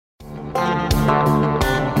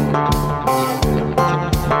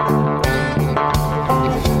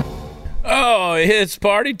Oh, it's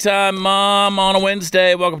party time, Mom, on a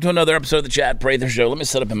Wednesday. Welcome to another episode of the Chad Prather Show. Let me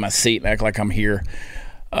sit up in my seat and act like I'm here.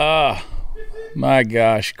 My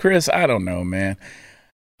gosh. Kris, I don't know, man.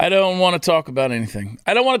 I don't want to talk about anything.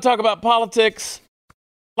 I don't want to talk about politics.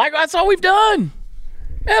 Like, that's all we've done.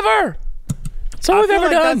 Ever. That's all we've ever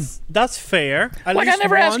done. That's fair. I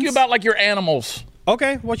never ask you about, like, your animals.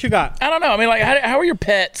 Okay, what you got? I don't know. I mean, like, how are your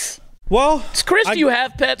pets? Well, Kris, do you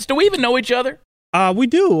have pets? Do we even know each other? We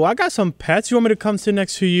do. I got some pets. You want me to come sit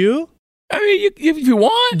next to you? I mean, if you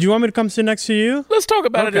want. Do you want me to come sit next to you? Let's talk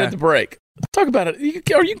about it at the break. Talk about it.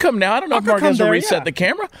 Or you can come now. I don't know if Mark has to reset the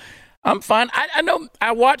camera. I'm fine. I know.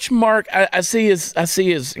 I watch Mark. I see his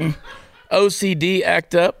OCD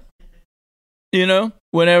act up. You know,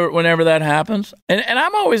 whenever that happens, and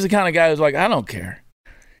I'm always the kind of guy who's like, I don't care.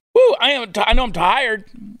 Woo! I know I'm tired.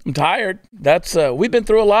 I'm tired. That's we've been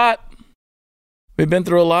through a lot. We've been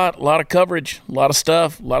through a lot of coverage, a lot of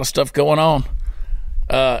stuff going on.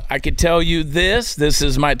 I could tell you this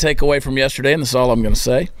is my takeaway from yesterday, and this is all I'm going to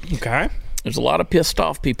say. Okay. There's a lot of pissed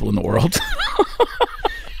off people in the world.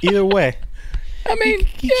 Either way. I mean,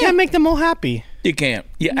 you can't make them all happy. You can't.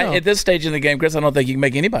 Yeah. No. At this stage in the game, Kris, I don't think you can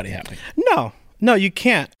make anybody happy. No, you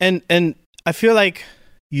can't. And I feel like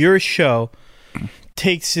your show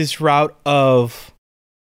takes this route of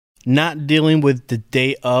not dealing with the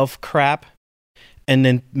day of crap and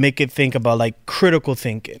then make it think about like critical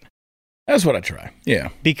thinking. That's what I try. Yeah.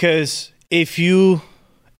 Because if you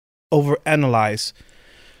overanalyze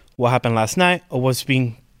what happened last night or what's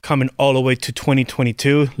been coming all the way to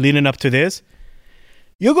 2022 leading up to this,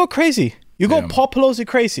 you'll go crazy. You go Paul Pelosi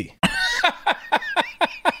crazy.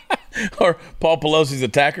 Or Paul Pelosi's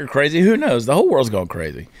attacker crazy. Who knows? The whole world's going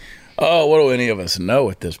crazy. Oh, what do any of us know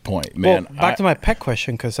at this point, man? Well, back to my pet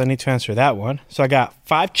question, because I need to answer that one. So I got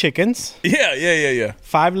 5 chickens. Yeah.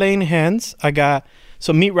 5 laying hens. I got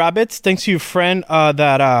some meat rabbits. Thanks to your friend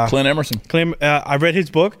Clint Emerson. I read his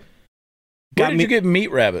book. Where did you get meat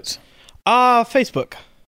rabbits? Facebook.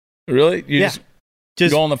 Really? You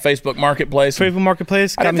just go on the Facebook Marketplace? Facebook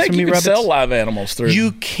Marketplace. I think you can sell live animals through.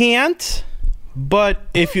 You can't. But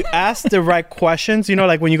if you ask the right questions, you know,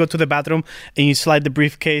 like when you go to the bathroom and you slide the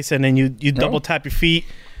briefcase and then you double tap your feet,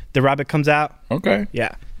 the rabbit comes out. Okay.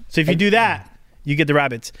 Yeah. So if you do that, you get the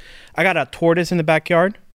rabbits. I got a tortoise in the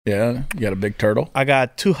backyard. Yeah. You got a big turtle. I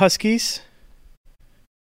got 2 huskies.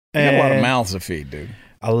 You got a lot of mouths to feed, dude.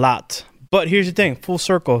 A lot. But here's the thing. Full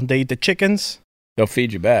circle. They eat the chickens. They'll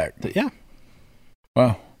feed you back. Yeah.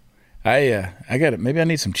 Well, I got it. Maybe I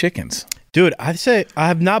need some chickens. Dude, I'd say I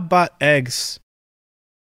have not bought eggs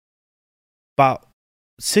about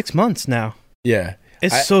 6 months now. Yeah.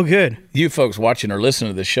 It's so good. You folks watching or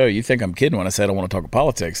listening to this show, you think I'm kidding when I say I don't want to talk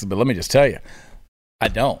politics, but let me just tell you, I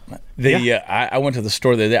don't. I went to the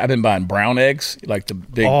store the other day. I've been buying brown eggs, like the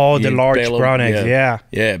big. Oh, the large brown eggs, yeah.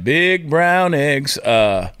 Yeah, big brown eggs.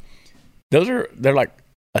 They're like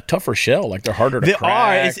a tougher shell, like they're harder to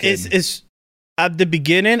crack. They are. It's at the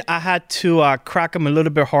beginning, I had to crack them a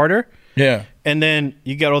little bit harder. Yeah. And then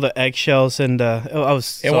you get all the eggshells and I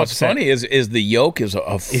was And what's funny is the yolk is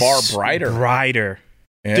a far brighter. Brighter.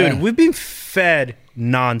 Yeah. Dude, we've been fed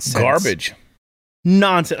nonsense. Garbage.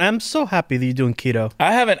 Nonsense. I'm so happy that you're doing keto.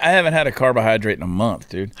 I haven't had a carbohydrate in a month,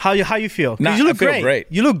 dude. How you feel? Nah, you look great.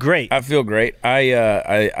 You look great. I feel great.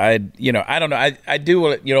 I don't know. I do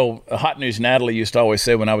what, Hot News Natalie used to always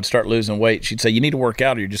say when I would start losing weight. She'd say, you need to work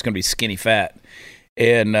out or you're just going to be skinny fat.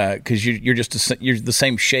 And because you're the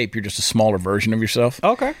same shape, you're just a smaller version of yourself.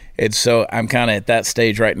 Okay. And so I'm kind of at that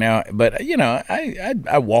stage right now. But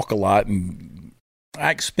I walk a lot and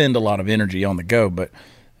I expend a lot of energy on the go. But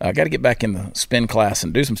I got to get back in the spin class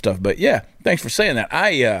and do some stuff. But yeah, thanks for saying that.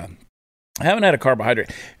 I haven't had a carbohydrate.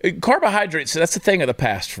 Carbohydrates, that's a thing of the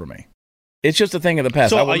past for me. It's just a thing of the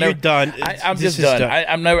past. So you're done? I'm just done.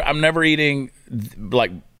 I'm never eating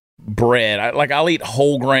like bread. I'll eat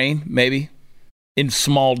whole grain maybe. In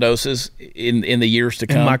small doses in the years to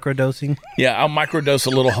come. Microdosing? Yeah, I'll microdose a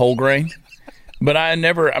little whole grain. But I'm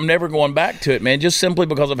never going back to it, man, just simply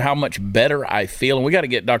because of how much better I feel. And we got to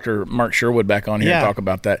get Dr. Mark Sherwood back on here and talk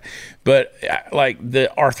about that. But like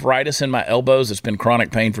the arthritis in my elbows, it's been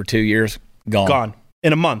chronic pain for 2 years, gone.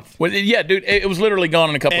 In a month? Well, yeah, dude, it was literally gone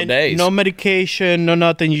in a couple of days. No medication, no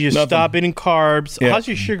nothing. You just stop eating carbs. Yeah. How's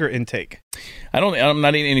your sugar intake? I'm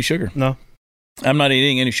not eating any sugar. No. I'm not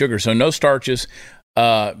eating any sugar, so no starches.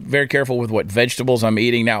 Very careful with what vegetables I'm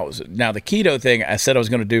eating. Now the keto thing, I said I was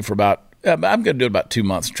going to do for I'm going to do it about 2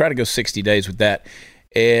 months. Try to go 60 days with that,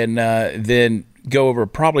 and then go over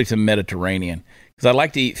probably to Mediterranean. because I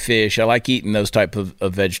like to eat fish. I like eating those type of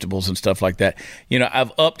vegetables and stuff like that. You know,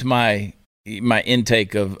 I've upped my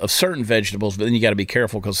intake of certain vegetables, but then you got to be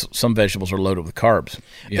careful because some vegetables are loaded with carbs.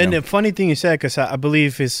 And the funny thing you said, because I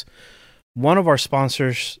believe is one of our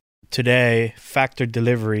sponsors today, Factor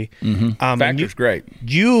Delivery. Factor's great.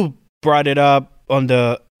 You brought it up and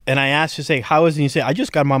I asked you, say, how is it? And you say, I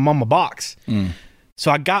just got my mom a box.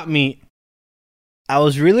 So I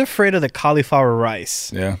was really afraid of the cauliflower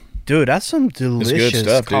rice. Yeah. Dude, that's some delicious good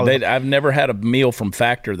stuff, dude. I've never had a meal from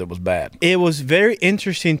Factor that was bad. It was very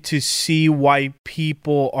interesting to see why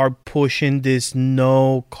people are pushing this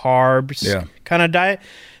no carbs kind of diet.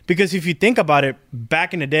 Because if you think about it,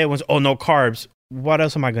 back in the day, it was, no carbs. What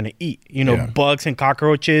else am I going to eat? You know, bugs and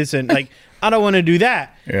cockroaches. And like, I don't want to do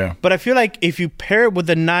that. Yeah. But I feel like if you pair it with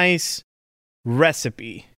a nice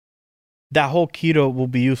recipe, that whole keto will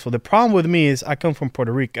be useful. The problem with me is I come from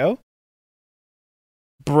Puerto Rico.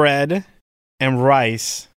 Bread and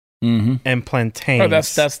rice and plantains. Oh,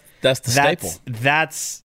 that's the staple.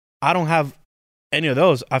 That's I don't have any of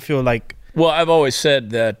those. I feel like. Well, I've always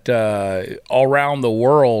said that all around the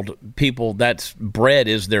world, that's bread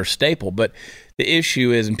is their staple. But the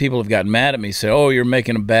issue is, and people have gotten mad at me, say, "Oh, you're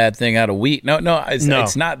making a bad thing out of wheat." No, it's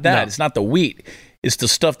not that. No. It's not the wheat. It's the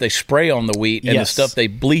stuff they spray on the wheat and the stuff they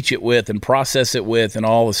bleach it with and process it with and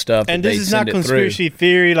all the stuff. And this is not conspiracy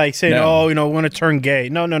theory, like saying, we want to turn gay.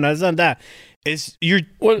 No, it's not that. You're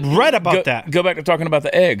right about that. Go back to talking about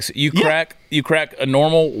the eggs. You crack a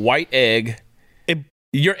normal white egg.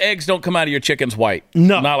 Your eggs don't come out of your chicken's white.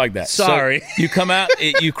 No. Not like that. Sorry. So you come out,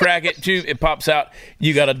 you crack it, it pops out.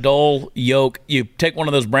 You got a dull yolk. You take one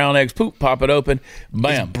of those brown eggs, pop it open.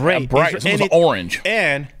 Bam. It's bright. It's almost orange.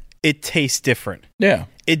 And it tastes different. Yeah.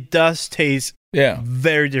 It does taste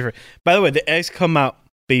very different. By the way, the eggs come out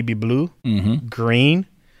baby blue, green,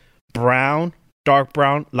 brown, dark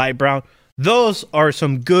brown, light brown. Those are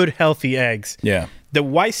some good, healthy eggs. Yeah. The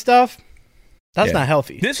white stuff, that's not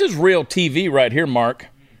healthy. This is real TV right here, Mark.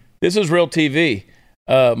 This is real TV.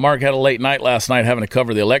 Mark had a late night last night having to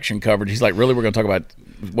cover the election coverage. He's like, really? We're going to talk about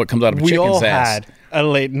what comes out of a chicken's ass? We all had a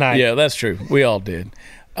late night. Yeah, that's true. We all did.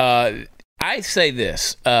 I say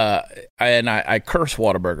this, and I curse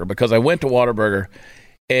Whataburger because I went to Whataburger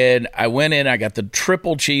and I went in, I got the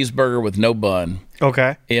triple cheeseburger with no bun.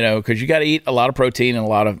 Okay. You know, because you got to eat a lot of protein and a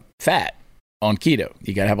lot of fat on keto.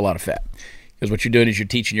 You got to have a lot of fat because what you're doing is you're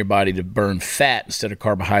teaching your body to burn fat instead of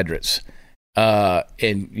carbohydrates.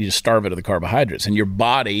 And you just starve it of the carbohydrates, and your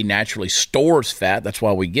body naturally stores fat. That's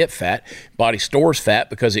why we get fat. Body stores fat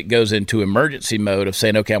because it goes into emergency mode of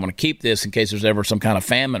saying, okay, I want to keep this in case there's ever some kind of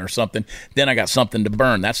famine or something. Then I got something to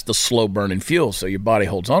burn. That's the slow burning fuel. So your body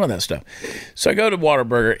holds on to that stuff. So I go to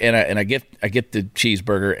Whataburger and I get the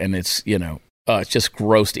cheeseburger, and it's, it's just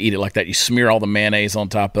gross to eat it like that. You smear all the mayonnaise on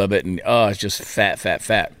top of it, and it's just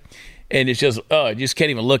fat. And it's just, you just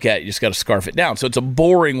can't even look at it. You just got to scarf it down. So it's a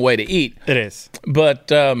boring way to eat. It is. But,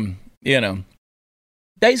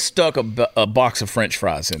 they stuck a box of French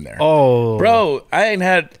fries in there. Oh. Bro, I ain't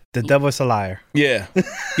had... The devil's a liar. Yeah.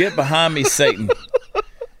 Get behind me, Satan.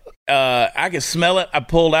 I could smell it. I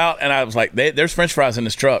pulled out, and I was like, there's French fries in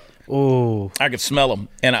this truck. Ooh. I could smell them.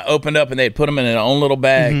 And I opened up, and they'd put them in their own little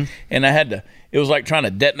bag. And I had to... It was like trying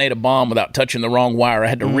to detonate a bomb without touching the wrong wire. I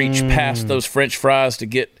had to reach past those French fries to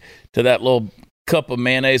get to that little cup of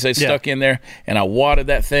mayonnaise they stuck in there, and I wadded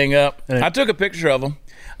that thing up. I took a picture of them.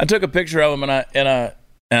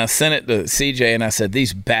 And I sent it to CJ, and I said,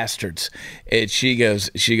 "These bastards." And she goes,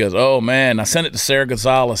 "Oh man!" I sent it to Sara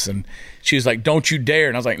Gonzales, and she was like, "Don't you dare!"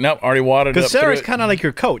 And I was like, "Nope, already wadded it up." Because Sarah's kind of like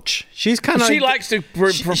your coach. She's kind of. She likes to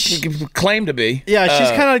claim to be. Yeah,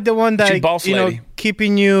 she's kind of like the one that boss lady.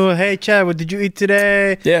 Keeping you. Hey, Chad, what did you eat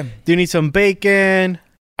today? Yeah. Do you need some bacon?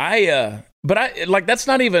 But that's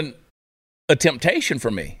not even a temptation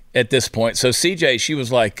for me at this point. So CJ, she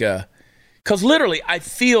was like, because literally I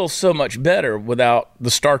feel so much better without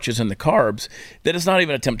the starches and the carbs that it's not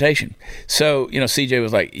even a temptation. So, CJ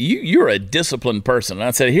was like, you're a disciplined person. And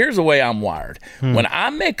I said, here's the way I'm wired. When I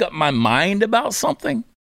make up my mind about something,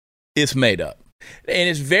 it's made up. And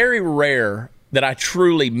it's very rare that I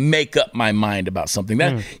truly make up my mind about something.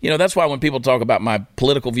 That's why when people talk about my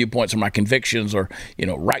political viewpoints or my convictions or,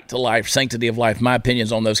 right to life, sanctity of life, my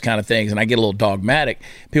opinions on those kind of things, and I get a little dogmatic,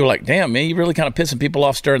 people are like, damn, man, you really kind of pissing people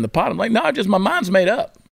off stirring the pot. I'm like, no, my mind's made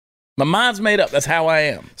up. My mind's made up. That's how I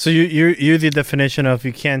am. So you're the definition of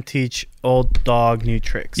you can't teach old dog new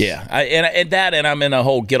tricks. Yeah. And I'm in a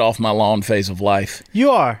whole get off my lawn phase of life.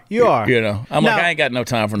 You are. I'm like, I ain't got no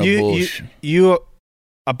time for no bullshit. You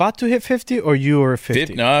about to hit 50 or you are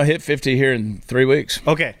 50? No, I hit 50 here in 3 weeks.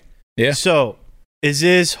 Okay. Yeah. So Is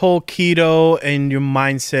this whole keto and your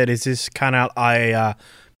mindset, is this kind of a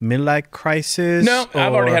midlife crisis? No,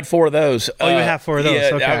 I've already had 4 of those. Oh, you have 4 of those?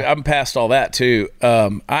 Yeah, okay. I'm past all that, too.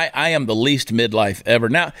 I am the least midlife ever.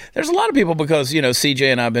 Now, there's a lot of people because,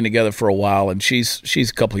 CJ and I have been together for a while, and she's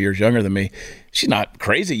a couple years younger than me. She's not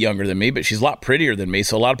crazy younger than me, but she's a lot prettier than me.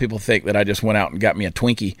 So a lot of people think that I just went out and got me a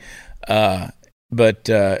Twinkie.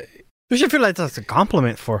 You should feel like that's a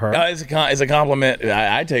compliment for her. It's a compliment.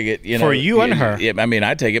 I take it. For you and her. Yeah, I mean,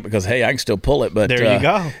 I take it because hey, I can still pull it. But there you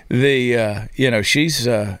go. She's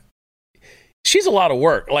a lot of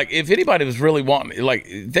work. Like if anybody was really wanting, like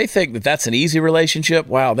they think that that's an easy relationship.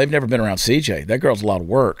 Wow, they've never been around CJ. That girl's a lot of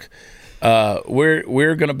work.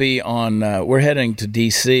 We're going to be on. We're heading to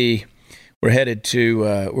DC. We're headed to.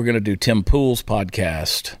 We're going to do Tim Pool's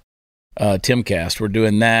podcast, Timcast. We're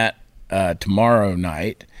doing that tomorrow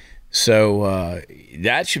night. So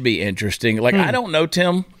that should be interesting. Like I don't know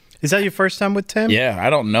Tim. Is that your first time with Tim? Yeah, I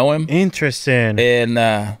don't know him. Interesting.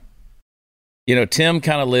 And Tim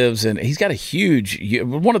kind of lives in. He's got a huge,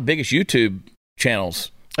 one of the biggest YouTube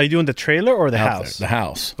channels. Are you doing the trailer or the house? The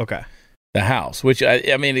house. Okay. The house, which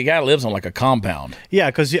I mean, the guy lives on like a compound. Yeah,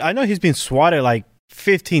 because I know he's been swatted like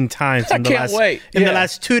 15 times in the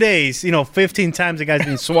last 2 days. 15 times the guy's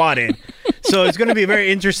been swatted. So it's going to be very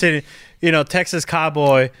interesting. Texas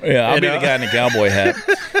cowboy. Yeah, I'll be the guy in the cowboy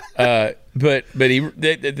hat. But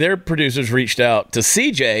their producers reached out to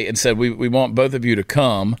CJ and said, we want both of you to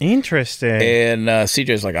come. Interesting. And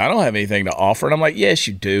CJ's like, I don't have anything to offer. And I'm like, yes,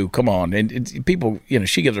 you do. Come on. And people,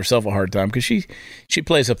 she gives herself a hard time because she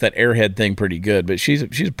plays up that airhead thing pretty good. But she's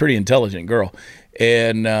a pretty intelligent girl.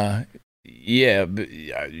 And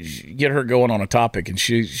get her going on a topic, and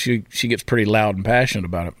she gets pretty loud and passionate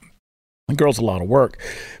about it. The girl's a lot of work.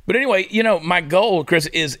 But anyway, my goal, Chris,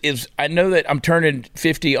 is I know that I'm turning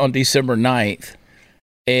 50 on December 9th,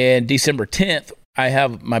 and December 10th, I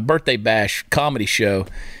have my birthday bash comedy show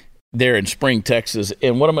there in Spring, Texas.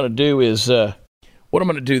 And what I'm going to do is, I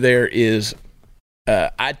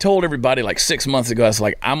told everybody like 6 months ago, I was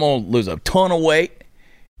like, I'm going to lose a ton of weight,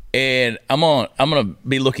 and I'm going to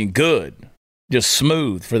be looking good, just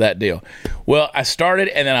smooth for that deal. Well, I started,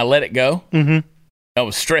 and then I let it go. Mm-hmm. I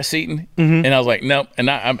was stress eating, and I was like, nope. And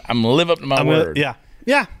I'm going to live up to my word. Yeah.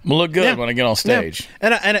 I'm going to look good when I get on stage.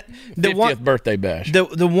 Yeah. And the 50th birthday bash. The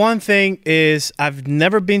one thing is I've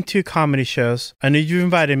never been to comedy shows. I know you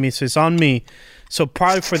invited me, so it's on me. So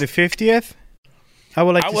probably for the 50th, I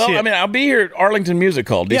would like to see it. I mean, I'll be here at Arlington Music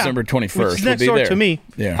Hall, December 21st. Which is next door to me.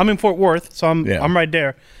 Yeah. I'm in Fort Worth, so I'm right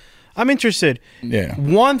there. I'm interested. Yeah.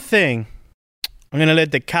 One thing, I'm going to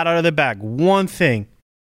let the cat out of the bag. One thing.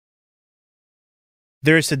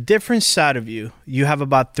 There's a different side of you. You have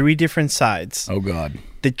about 3 different sides. Oh, God.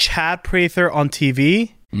 The Chad Prather on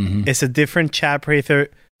TV is a different Chad Prather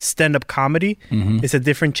stand-up comedy. It's a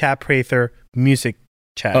different Chad Prather music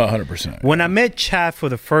Chad. Oh, 100%. When I met Chad for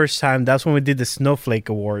the first time, that's when we did the Snowflake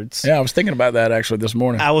Awards. Yeah, I was thinking about that actually this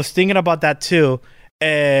morning. I was thinking about that too,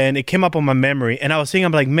 and it came up on my memory. And I was thinking,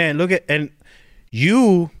 I'm like, man, look at, and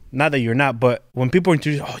you... Not that you're not, but when people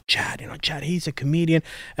introduce, Chad, Chad, he's a comedian.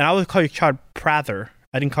 And I would call you Chad Prather.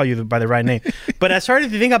 I didn't call you by the right name. But I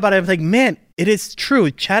started to think about it. I was like, man, it is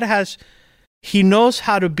true. Chad he knows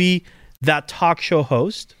how to be that talk show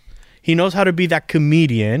host. He knows how to be that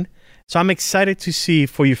comedian. So I'm excited to see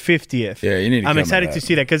for your 50th. Yeah, you need to I'm excited to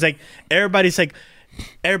see that because everybody,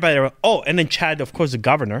 and then Chad, of course, the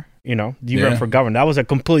governor, you ran for governor. That was a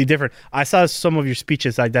completely different. I saw some of your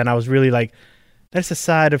speeches like that, and I was really like, that's a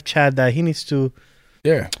side of Chad that he needs to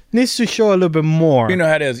show a little bit more. You know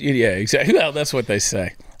how it is. Yeah, exactly. Well, that's what they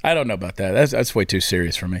say. I don't know about that. That's way too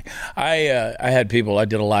serious for me. I had people. I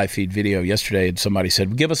did a live feed video yesterday, and somebody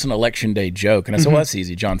said, "Give us an election day joke," and I said, "Well, that's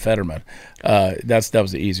easy. John Fetterman." That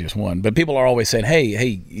was the easiest one. But people are always saying,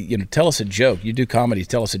 "Hey, tell us a joke. You do comedy.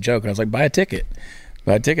 Tell us a joke." And I was like, "Buy a ticket."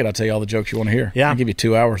 Buy a ticket, I'll tell you all the jokes you want to hear. Yeah. I'll give you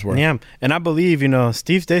 2 hours worth. Yeah. And I believe,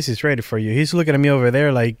 Steve Deace is ready for you. He's looking at me over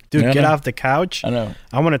there like, dude, get off the couch. I know.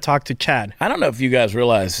 I want to talk to Chad. I don't know if you guys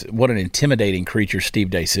realize what an intimidating creature Steve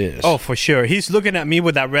Deace is. Oh, for sure. He's looking at me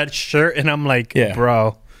with that red shirt, and I'm like,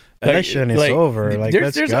 bro, election is over. Like,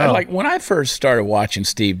 let's go. Like, when I first started watching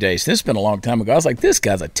Steve Deace, this has been a long time ago, I was like, this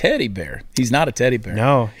guy's a teddy bear. He's not a teddy bear.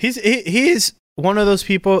 No. He's one of those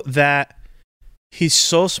people that he's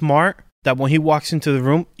so smart that when he walks into the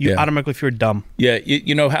room, you automatically feel dumb. Yeah,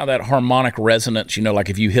 you know how that harmonic resonance,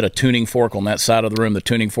 like if you hit a tuning fork on that side of the room, the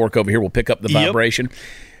tuning fork over here will pick up the vibration.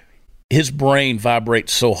 His brain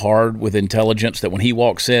vibrates so hard with intelligence that when he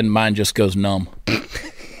walks in, mine just goes numb.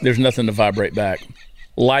 There's nothing to vibrate back.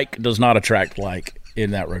 Like does not attract like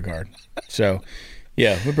in that regard. So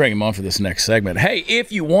Yeah, we'll bring him on for this next segment. Hey,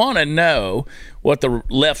 if you want to know what the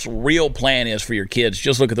left's real plan is for your kids,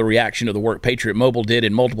 just look at the reaction to the work Patriot Mobile did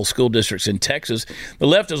in multiple school districts in Texas. The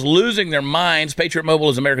left is losing their minds. Patriot Mobile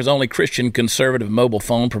is America's only Christian conservative mobile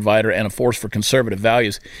phone provider and a force for conservative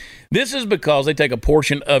values. This is because they take a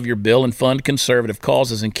portion of your bill and fund conservative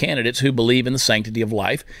causes and candidates who believe in the sanctity of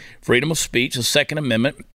life, freedom of speech, the Second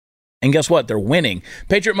Amendment. And guess what? They're winning.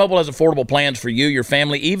 Patriot Mobile has affordable plans for you, your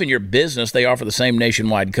family, even your business. They offer the same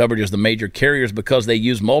nationwide coverage as the major carriers because they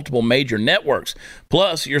use multiple major networks.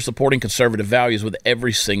 Plus, you're supporting conservative values with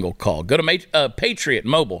every single call. Go to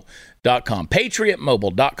patriotmobile.com,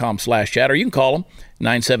 patriotmobile.com/chat, or you can call them,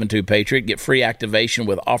 972-PATRIOT. Get free activation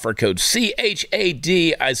with offer code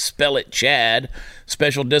CHAD. I spell it Chad.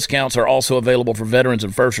 Special discounts are also available for veterans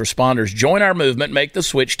and first responders. Join our movement. Make the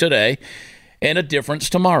switch today. And a difference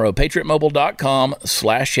tomorrow.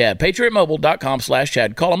 PatriotMobile.com/Chad.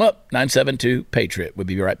 PatriotMobile.com/Chad. Call them up, 972-PATRIOT. We'll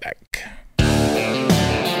be right back.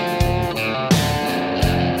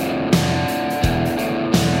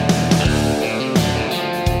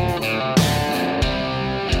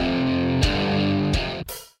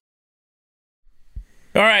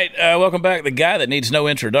 All right, welcome back. The guy that needs no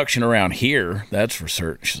introduction around here, that's for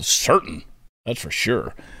certain. That's for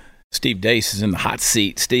sure. Steve Deace is in the hot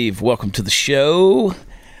seat. Steve, welcome to the show.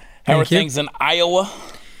 How are things in Iowa?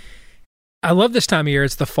 I love this time of year.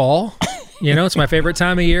 It's the fall. It's my favorite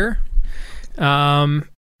time of year.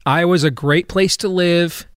 Iowa's a great place to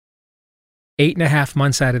live 8.5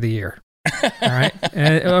 months out of the year. All right.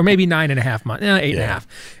 Or maybe 9.5 months. 8.5.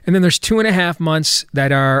 And then there's 2.5 months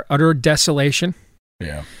that are utter desolation.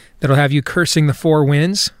 Yeah. That'll have you cursing the four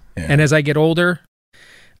winds. Yeah. And as I get older,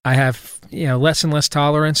 I have less and less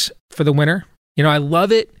tolerance for the winter. I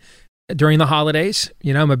love it during the holidays.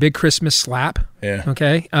 I'm a big Christmas slap. Yeah.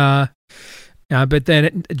 Okay. But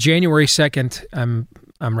then January 2nd, I'm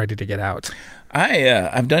ready to get out.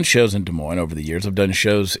 I've done shows in Des Moines over the years. I've done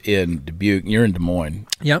shows in Dubuque. You're in Des Moines.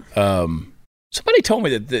 Yep. Somebody told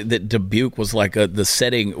me that Dubuque was like the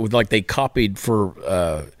setting with like they copied for.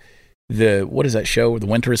 What is that show? The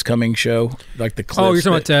Winter is Coming show, like the cliffs. Oh, you're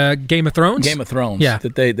talking about Game of Thrones? Game of Thrones. Yeah.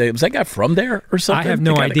 That they was that guy from there or something? I have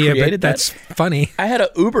no idea, but that's funny. I had an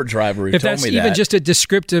Uber driver who told me that. If that's even just a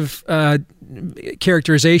descriptive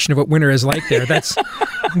characterization of what winter is like there, that's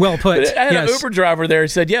well put. I had an Uber driver there who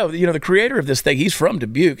said, "Yeah, the creator of this thing, he's from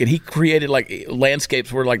Dubuque, and he created like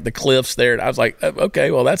landscapes where like the cliffs there." And I was like,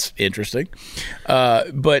 "Okay, well, that's interesting."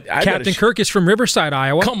 But Captain Kirk is from Riverside,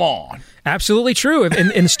 Iowa. Come on. Absolutely true.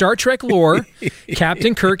 In Star Trek lore,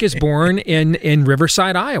 Captain Kirk is born in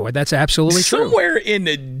Riverside, Iowa. That's absolutely true. Somewhere in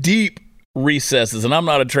the deep recesses, and I'm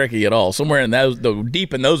not a Trekkie at all, somewhere in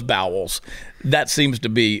deep in those bowels, that seems to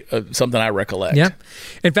be something I recollect. Yeah.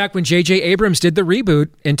 In fact, when J.J. Abrams did the reboot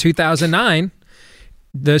in 2009,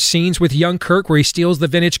 the scenes with young Kirk where he steals the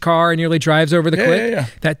vintage car and nearly drives over the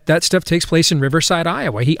cliff, that stuff takes place in Riverside,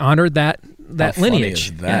 Iowa. He honored that lineage. Funny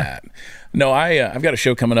is that? Yeah. No, I've got a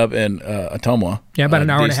show coming up in Ottumwa. Yeah, about an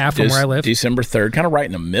hour and a half from where I live. December 3rd, kind of right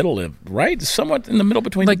in the middle somewhat in the middle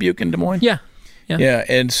between Dubuque and Des Moines. Yeah. Yeah,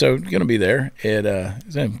 and so going to be there at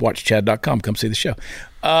watchchad.com. Come see the show.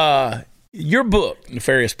 Your book,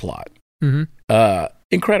 Nefarious Plot. Mm-hmm.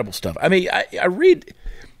 Incredible stuff. I mean, I read...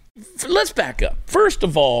 Let's back up. First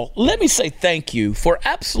of all, let me say thank you for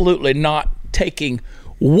absolutely not taking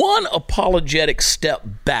one apologetic step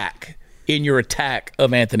back in your attack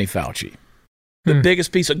of Anthony Fauci, the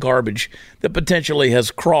biggest piece of garbage that potentially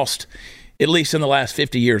has crossed, at least in the last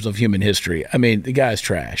 50 years of human history. I mean, the guy's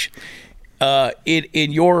trash.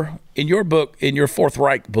 In your book, in your Fourth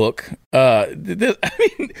Reich book,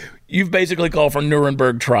 you've basically called for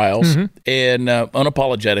Nuremberg trials and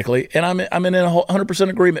unapologetically, and I'm in 100%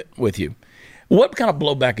 agreement with you. What kind of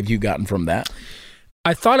blowback have you gotten from that?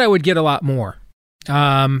 I thought I would get a lot more.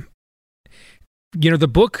 The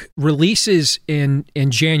book releases in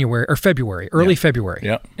January or February, early February.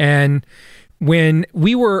 Yeah. And when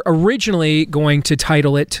we were originally going to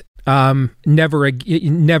title it Never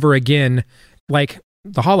Again, like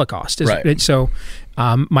the Holocaust. Right. So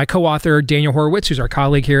my co-author, Daniel Horowitz, who's our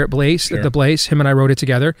colleague here at Blaze, at the Blaze, him and I wrote it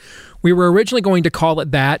together. We were originally going to call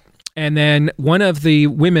it that. And then one of the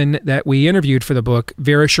women that we interviewed for the book,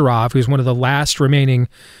 Vera Sharav, who's one of the last remaining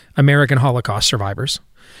American Holocaust survivors,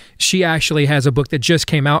 she actually has a book that just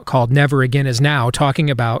came out called Never Again Is Now, talking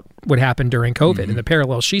about what happened during COVID and the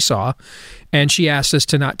parallels she saw. And she asked us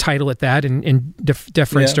to not title it that in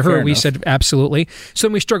deference to her. We said, absolutely. So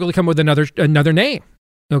then we struggled to come up with another name.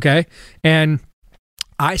 Okay. And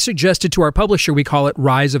I suggested to our publisher we call it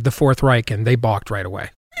Rise of the Fourth Reich, and they balked right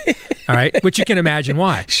away. All right, which you can imagine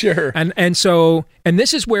why. Sure. And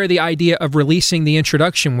this is where the idea of releasing the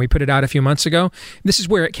introduction, we put it out a few months ago, this is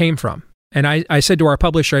where it came from. And I said to our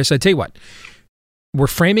publisher, I said, tell you what, we're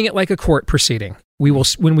framing it like a court proceeding. We will,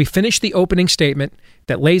 when we finish the opening statement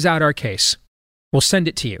that lays out our case, we'll send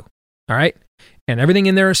it to you. All right? And everything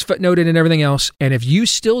in there is footnoted and everything else. And if you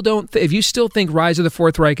still think Rise of the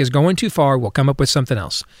Fourth Reich is going too far, we'll come up with something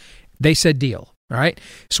else. They said deal. All right.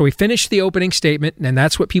 So we finished the opening statement, and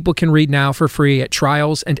that's what people can read now for free at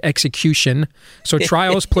Trials and Execution. So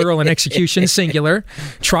trials, plural, and execution, singular.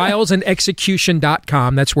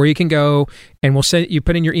 Trialsandexecution.com. That's where you can go, and we'll send you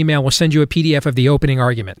put in your email. We'll send you a PDF of the opening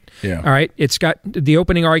argument. Yeah. All right. It's got the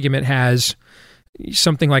opening argument has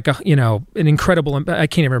something like an incredible. I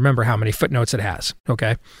can't even remember how many footnotes it has.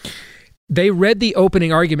 Okay. They read the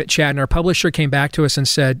opening argument, Chad, and our publisher came back to us and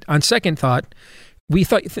said, on second thought, we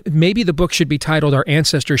thought maybe the book should be titled "Our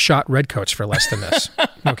Ancestors Shot Redcoats for Less Than This."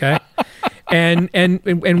 Okay,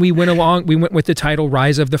 and we went along. We went with the title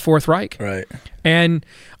 "Rise of the Fourth Reich." Right. And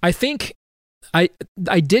I think I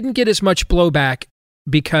didn't get as much blowback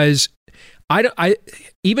because I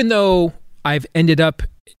even though I've ended up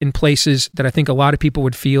in places that I think a lot of people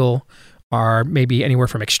would feel are maybe anywhere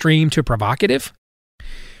from extreme to provocative,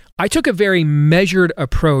 I took a very measured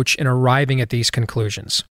approach in arriving at these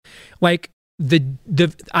conclusions. Like.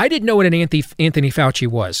 I didn't know what an Anthony Fauci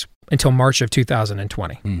was until March of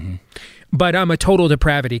 2020. Mm-hmm. But I'm a total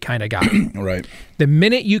depravity kind of guy. Right. The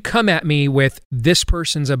minute you come at me with this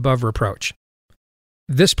person's above reproach,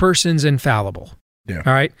 this person's infallible. Yeah.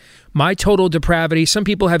 All right. My total depravity, some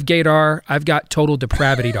people have gaydar. I've got total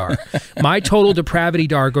depravity dar. My total depravity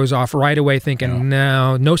dar goes off right away thinking,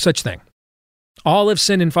 no such thing. All have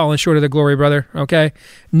sinned and fallen short of the glory, brother, okay?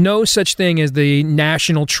 No such thing as the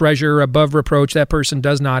national treasure above reproach. That person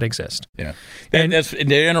does not exist. Yeah. And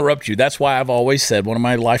to interrupt you, that's why I've always said one of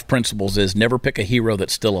my life principles is never pick a hero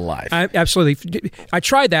that's still alive. Absolutely. I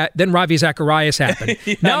tried that, then Ravi Zacharias happened.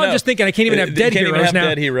 Now I'm just thinking I can't even have dead heroes have now.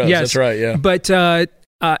 Dead heroes. Yes. That's right, yeah. But,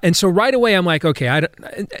 and so right away I'm like, okay,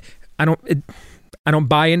 I don't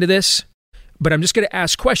buy into this. But I'm just going to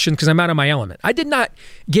ask questions because I'm out of my element. I did not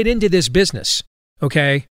get into this business,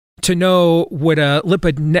 okay, to know what a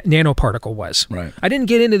lipid nanoparticle was. Right. I didn't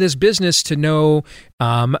get into this business to know,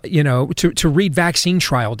 to read vaccine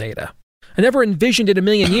trial data. I never envisioned in a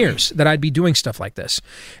million years that I'd be doing stuff like this.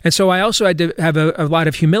 And so I also had to have a lot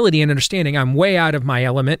of humility and understanding. I'm way out of my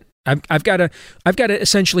element. I've got to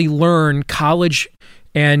essentially learn college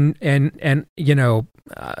and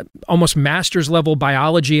almost master's level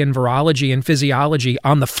biology and virology and physiology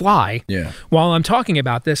on the fly while I'm talking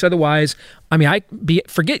about this. Otherwise,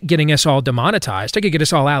 forget getting us all demonetized. I could get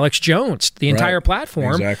us all Alex Jones, the entire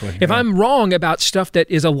platform. Exactly. If I'm wrong about stuff that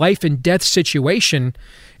is a life and death situation,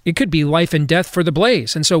 it could be life and death for the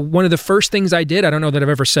Blaze. And so one of the first things I did, I don't know that I've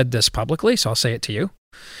ever said this publicly, so I'll say it to you.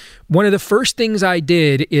 One of the first things I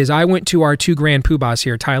did is I went to our two grand poobahs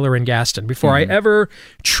here, Tyler and Gaston, before I ever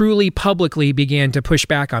truly publicly began to push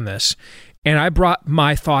back on this. And I brought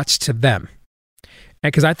my thoughts to them.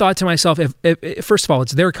 Because I thought to myself, if first of all,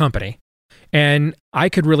 it's their company. And I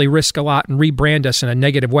could really risk a lot and rebrand us in a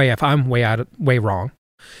negative way if I'm way wrong.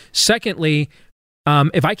 Secondly,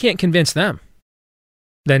 if I can't convince them,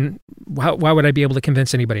 then why would I be able to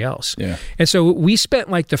convince anybody else? Yeah. And so we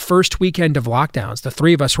spent like the first weekend of lockdowns, the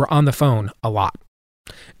three of us were on the phone a lot,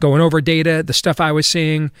 going over data, the stuff I was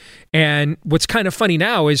seeing. And what's kind of funny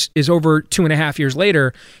now is over 2.5 years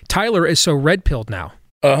later, Tyler is so red-pilled now.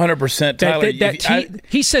 100%. Tyler,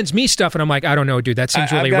 he sends me stuff, and I'm like, I don't know, dude. That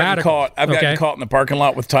seems really radical. I've gotten caught in the parking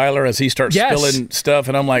lot with Tyler as he starts spilling stuff,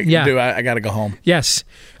 and I'm like, dude, I got to go home. Yes.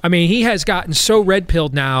 I mean, he has gotten so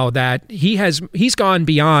red-pilled now that he's gone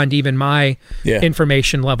beyond even my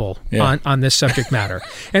information level on this subject matter.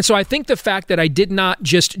 And so I think the fact that I did not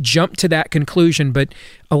just jump to that conclusion, but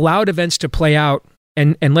allowed events to play out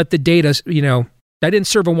and let the data, that didn't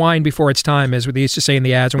serve a wine before its time, as we used to say in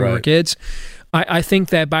the ads when we were kids. I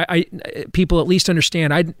think that people at least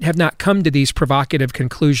understand I have not come to these provocative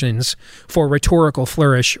conclusions for rhetorical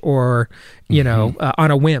flourish or,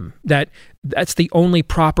 on a whim. That's the only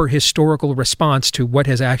proper historical response to what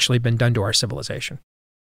has actually been done to our civilization.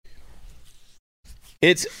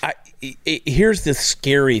 Here's the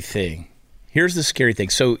scary thing.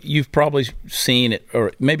 So you've probably seen it,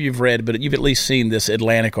 or maybe you've read, but you've at least seen this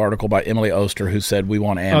Atlantic article by Emily Oster who said we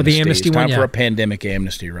want amnesty. Oh, the amnesty it's time one, for a pandemic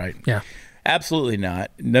amnesty, right? Yeah. Absolutely not.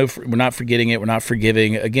 No, we're not forgetting it. We're not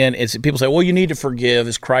forgiving. Again, people say, well, you need to forgive.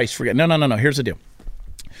 Is Christ forget? No. Here's the deal.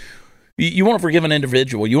 You want to forgive an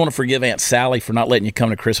individual. You want to forgive Aunt Sally for not letting you come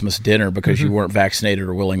to Christmas dinner because you weren't vaccinated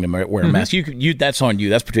or willing to wear a mask. That's on you.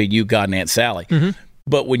 That's between you, God, and Aunt Sally.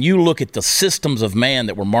 But when you look at the systems of man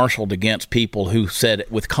that were marshaled against people who said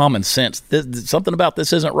with common sense, something about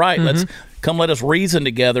this isn't right. Let us reason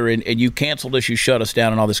together, and you canceled us, you shut us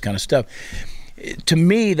down, and all this kind of stuff. To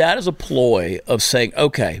me, that is a ploy of saying,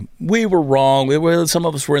 okay, we were wrong. Some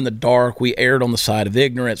of us were in the dark. We erred on the side of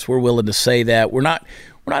ignorance. We're willing to say that. We're not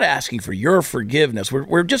asking for your forgiveness.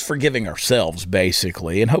 We're just forgiving ourselves,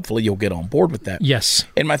 basically, and hopefully you'll get on board with that. Yes.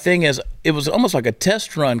 And my thing is, it was almost like a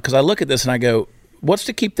test run, because I look at this and I go, what's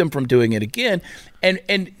to keep them from doing it again? And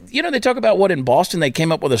they talk about what in Boston they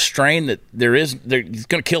came up with a strain that they're going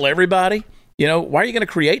to kill everybody. Why are you going to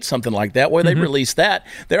create something like that? Why they release that?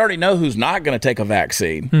 They already know who's not going to take a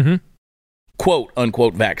vaccine, quote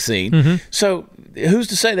unquote vaccine. So who's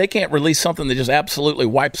to say they can't release something that just absolutely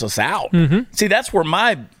wipes us out? See, that's where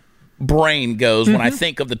my brain goes when I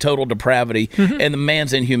think of the total depravity and the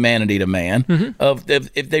man's inhumanity to man.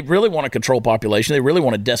 If they really want to control population, they really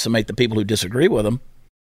want to decimate the people who disagree with them.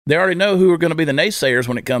 They already know who are going to be the naysayers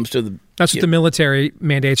when it comes to the. That's what the military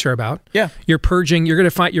mandates are about. Yeah, you're purging. You're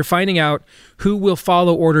finding out who will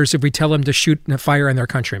follow orders if we tell them to shoot and fire on their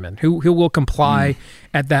countrymen. Who will comply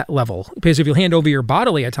at that level? Because if you hand over your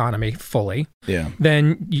bodily autonomy fully,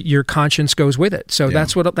 then your conscience goes with it. So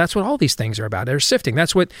that's what all these things are about. They're sifting.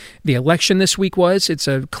 That's what the election this week was. It's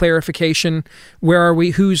a clarification. Where are we?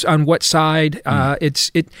 Who's on what side?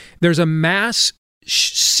 There's a mass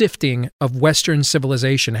sifting of Western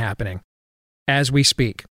civilization happening as we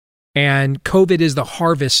speak. And COVID is the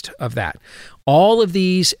harvest of that. All of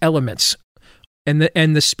these elements, and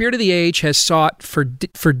the spirit of the age has sought for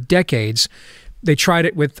decades. They tried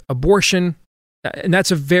it with abortion, and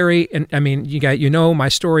that's you know my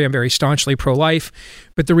story. I'm very staunchly pro-life,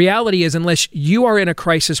 but the reality is, unless you are in a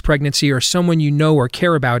crisis pregnancy or someone you know or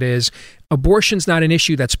care about is, abortion's not an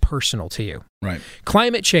issue that's personal to you. Right.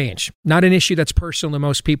 Climate change, not an issue that's personal to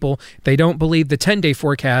most people. They don't believe the 10-day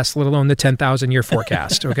forecast, let alone the 10,000-year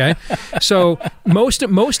forecast. Okay, so most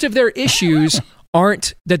of their issues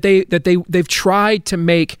aren't that they've tried to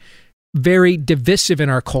make very divisive in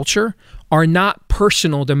our culture, are not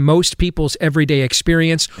personal to most people's everyday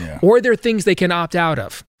experience, or they're things they can opt out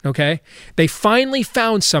of. Okay, they finally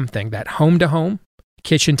found something that home to home,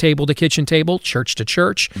 kitchen table to kitchen table, church to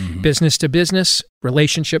church, business to business,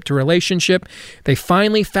 relationship to relationship. They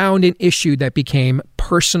finally found an issue that became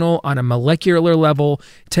personal on a molecular level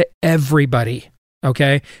to everybody,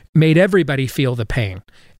 okay? Made everybody feel the pain.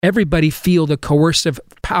 Everybody feel the coercive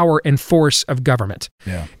power and force of government.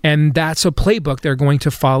 Yeah. And that's a playbook they're going to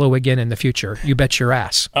follow again in the future. You bet your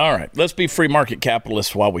ass. All right. Let's be free market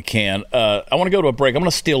capitalists while we can. I want to go to a break. I'm going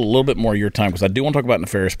to steal a little bit more of your time because I do want to talk about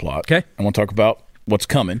nefarious plot. Okay. I want to talk about what's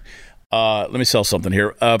coming. Let me sell something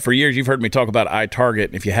here. For years, you've heard me talk about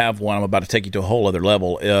iTarget. If you have one, I'm about to take you to a whole other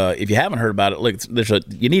level. If you haven't heard about it, look,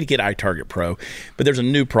 you need to get iTarget Pro, but there's a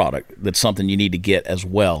new product that's something you need to get as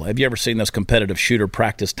well. Have you ever seen those competitive shooter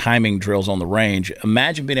practice timing drills on the range?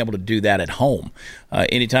 Imagine being able to do that at home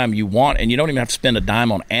anytime you want, and you don't even have to spend a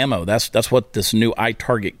dime on ammo. That's what this new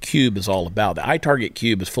iTarget Cube is all about. The iTarget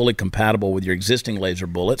Cube is fully compatible with your existing laser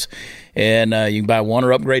bullets, and you can buy one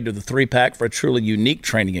or upgrade to the 3-pack for a truly unique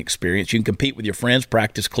training experience. You can compete with your friends,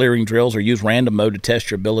 practice clearing drills, or use random mode to test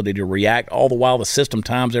your ability to react, all the while the system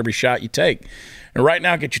times every shot you take. And right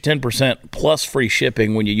now, get your 10% plus free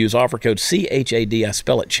shipping when you use offer code CHAD, I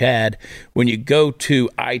spell it Chad, when you go to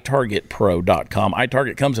itargetpro.com.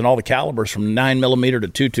 iTarget comes in all the calibers from 9mm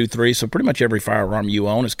to .223, so pretty much every firearm you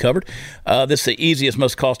own is covered. This is the easiest,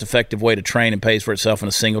 most cost-effective way to train and pays for itself in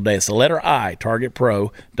a single day. It's the letter I,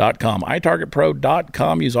 targetpro.com.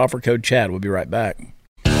 itargetpro.com. Use offer code Chad. We'll be right back.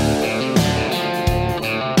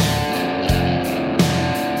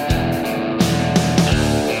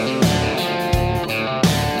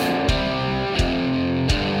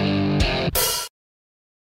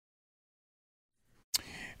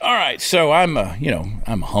 All right, so I'm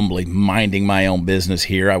humbly minding my own business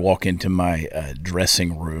here. I walk into my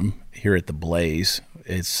dressing room here at the Blaze.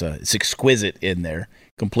 It's exquisite in there,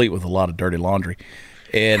 complete with a lot of dirty laundry.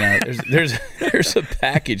 And there's a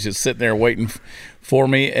package that's sitting there waiting for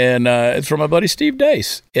me, and it's from my buddy Steve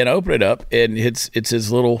Deace. And I open it up, and it's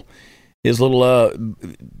his little it's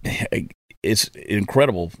an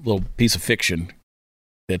incredible little piece of fiction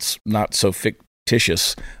that's not so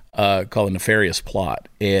fictitious. Called The Nefarious Plot,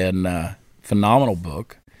 and phenomenal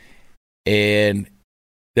book, and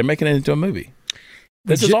they're making it into a movie.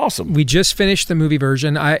 This is awesome. We just finished the movie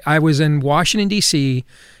version. I was in Washington, D.C.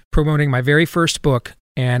 promoting my very first book,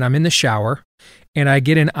 and I'm in the shower, and I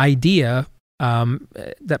get an idea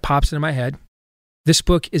that pops into my head, This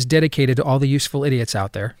book is dedicated to all the useful idiots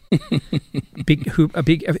out there,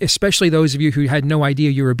 especially those of you who had no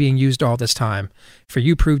idea you were being used all this time. For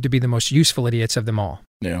you proved to be the most useful idiots of them all.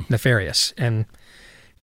 Yeah. Nefarious. And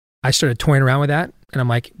I started toying around with that, and I'm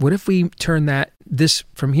like, what if we turn this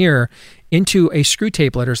from here into a Screw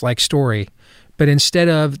Tape Letters-like story, but instead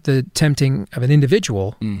of the tempting of an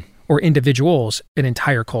individual or individuals, an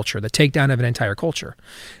entire culture, the takedown of an entire culture.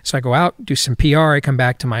 So I go out, do some PR, I come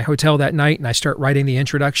back to my hotel that night, and I start writing the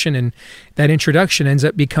introduction, and that introduction ends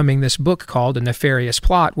up becoming this book called A Nefarious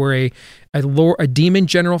Plot, where a demon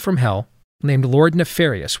general from hell named Lord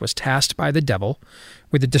Nefarious was tasked by the devil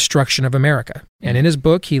with the destruction of America. And in his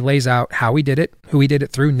book, he lays out how he did it, who he did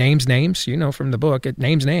it through, names, from the book, it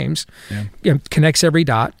names, connects every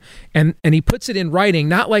dot. And he puts it in writing,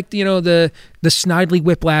 not like, the Snidely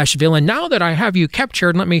Whiplash villain, now that I have you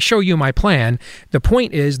captured, let me show you my plan. The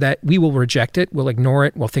point is that we will reject it, we'll ignore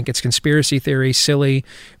it, we'll think it's conspiracy theory, silly,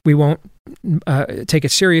 we won't take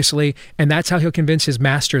it seriously, and that's how he'll convince his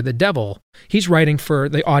master, the devil. He's writing for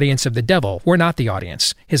the audience of the devil. We're not the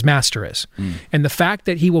audience. His master is. And the fact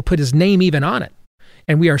that he will put his name even on it,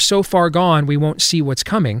 and we are so far gone we won't see what's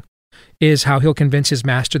coming, is how he'll convince his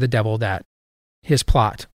master, the devil, that his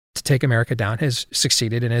plot to take America down has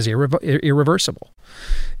succeeded and is irreversible.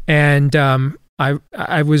 And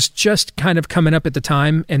I was just kind of coming up at the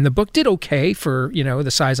time, and the book did okay for,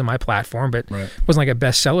 the size of my platform, but it wasn't like a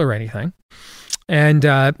bestseller or anything.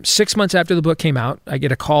 And 6 months after the book came out, I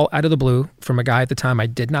get a call out of the blue from a guy at the time I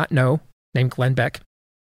did not know, named Glenn Beck,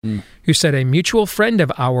 who said, a mutual friend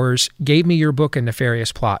of ours gave me your book, A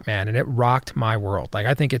Nefarious Plot, man, and it rocked my world. Like,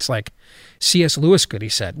 I think it's like C.S. Lewis good, he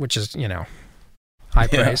said, which is, high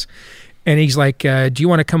praise. And he's like, do you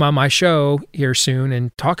want to come on my show here soon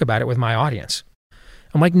and talk about it with my audience?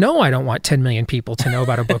 I'm like, no, I don't want 10 million people to know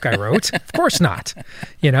about a book I wrote. Of course not.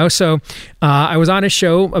 So I was on a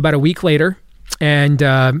show about a week later,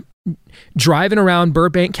 and driving around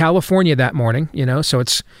Burbank, California that morning, so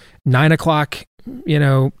it's 9 o'clock,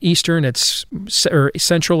 Eastern, or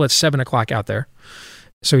Central, it's 7 o'clock out there.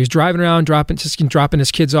 So he's driving around, dropping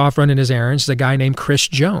his kids off, running his errands. The guy named Chris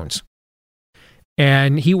Jones.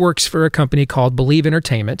 And he works for a company called Believe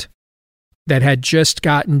Entertainment that had just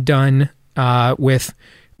gotten done with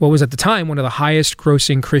what was at the time one of the highest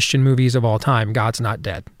grossing Christian movies of all time, God's Not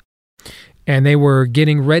Dead. And they were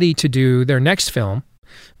getting ready to do their next film,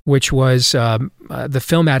 which was the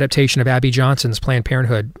film adaptation of Abby Johnson's Planned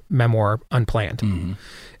Parenthood memoir, Unplanned.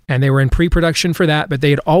 And they were in pre-production for that, but they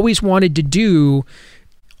had always wanted to do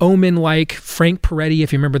Omen-like, Frank Peretti,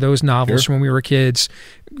 if you remember those novels from when we were kids,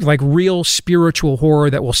 like real spiritual horror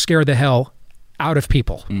that will scare the hell out of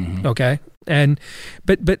people, okay? And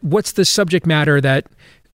but what's the subject matter that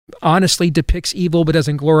honestly depicts evil but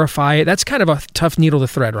doesn't glorify it? That's kind of a tough needle to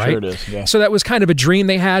thread, right? Sure it is, yeah. So that was kind of a dream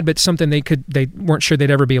they had, but something they weren't sure they'd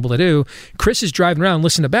ever be able to do. Chris is driving around,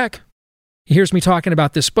 listen to Beck. He hears me talking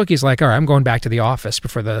about this book. He's like, all right, I'm going back to the office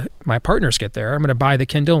before my partners get there. I'm going to buy the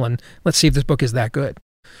Kindle and let's see if this book is that good.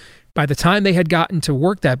 By the time they had gotten to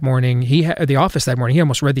work that morning, the office that morning, he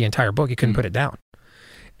almost read the entire book. He couldn't put it down.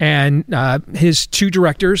 And his two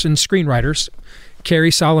directors and screenwriters,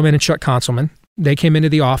 Carrie Solomon and Chuck Conselman, they came into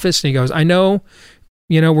the office and he goes, I know,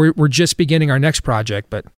 we're just beginning our next project,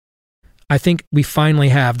 but I think we finally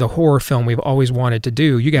have the horror film we've always wanted to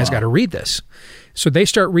do. You guys got to read this. So they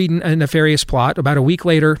start reading A Nefarious Plot. About a week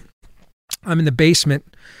later, I'm in the basement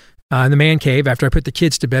in the man cave after I put the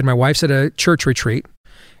kids to bed. My wife's at a church retreat.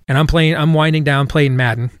 And I'm winding down playing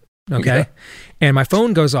Madden, okay? Yeah. And my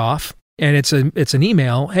phone goes off, and it's an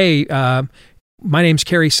email. Hey, my name's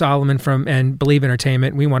Carrie Solomon and Believe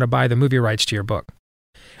Entertainment. We want to buy the movie rights to your book.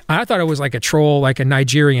 I thought it was like a troll, like a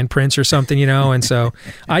Nigerian prince or something, and so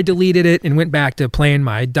I deleted it and went back to playing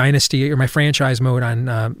my Dynasty or my franchise mode on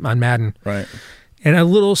Madden. Right. And a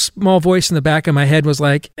little small voice in the back of my head was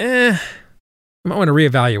like, I might want to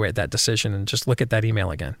reevaluate that decision and just look at that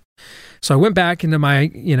email again. So I went back into my,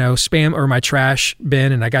 spam or my trash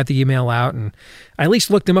bin, and I got the email out, and I at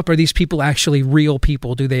least looked them up. Are these people actually real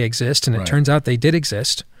people? Do they exist? And it turns out they did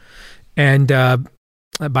exist. And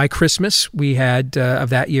by Christmas of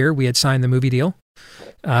that year, we had signed the movie deal.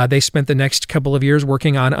 They spent the next couple of years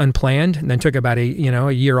working on Unplanned, and then took about a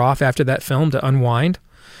year off after that film to unwind.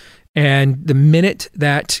 And the minute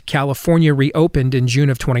that California reopened in June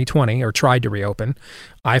of 2020, or tried to reopen,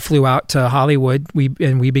 I flew out to Hollywood. We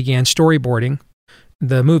began storyboarding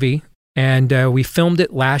the movie, and we filmed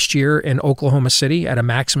it last year in Oklahoma City at a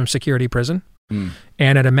maximum security prison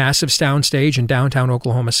and at a massive soundstage in downtown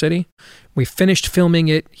Oklahoma City. We finished filming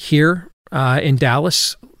it here in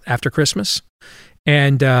Dallas after Christmas,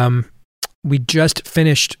 and we just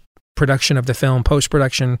finished production of the film,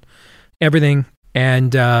 post-production, everything.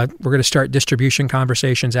 And we're going to start distribution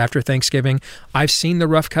conversations after Thanksgiving. I've seen the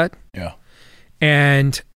rough cut. Yeah.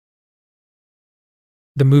 And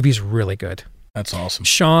the movie's really good. That's awesome.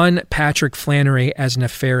 Sean Patrick Flannery as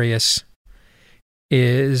Nefarious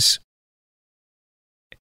it's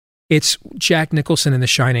Jack Nicholson in The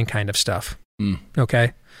Shining kind of stuff.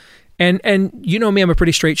 Okay? And you know me, I'm a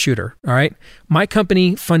pretty straight shooter, all right? My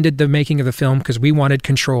company funded the making of the film because we wanted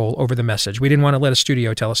control over the message. We didn't want to let a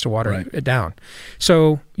studio tell us to water it down.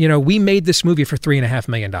 So, we made this movie for $3.5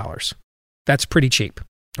 million. That's pretty cheap,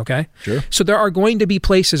 okay? Sure. So there are going to be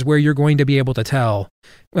places where you're going to be able to tell,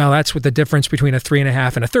 well, that's what the difference between a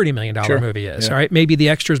 $3.5 and a $30 million movie is, all right? Maybe the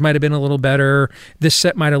extras might have been a little better. This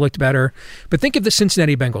set might have looked better. But think of the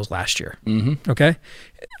Cincinnati Bengals last year, okay?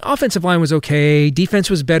 Offensive line was okay. Defense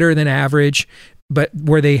was better than average. But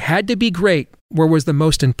where they had to be great, where was the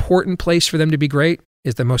most important place for them to be great,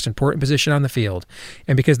 is the most important position on the field.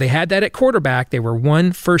 And because they had that at quarterback, they were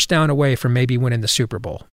one first down away from maybe winning the Super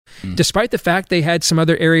Bowl. Despite the fact they had some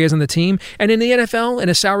other areas on the team. And in the NFL, in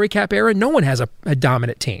a salary cap era, no one has a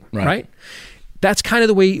dominant team, right? That's kind of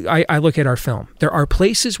the way I look at our film. There are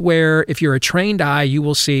places where if you're a trained eye, you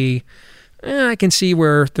will see, I can see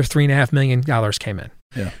where the $3.5 million came in.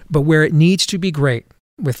 Yeah. But where it needs to be great,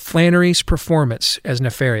 with Flannery's performance as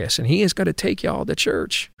Nefarious, and he is going to take y'all to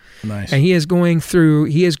church. Nice. And he is going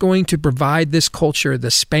to provide this culture,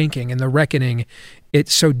 the spanking and the reckoning it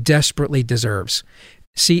so desperately deserves.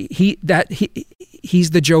 See, he's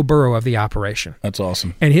the Joe Burrow of the operation. That's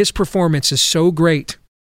awesome. And his performance is so great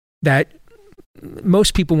that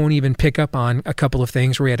most people won't even pick up on a couple of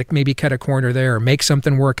things where he had to maybe cut a corner there or make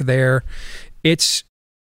something work there. It's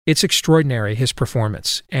extraordinary, his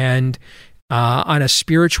performance. And on a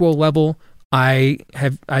spiritual level, I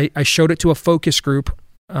showed it to a focus group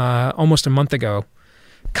almost a month ago.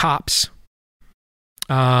 Cops,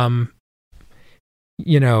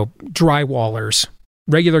 drywallers,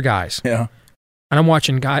 regular guys. Yeah. And I'm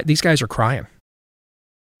watching these guys are crying.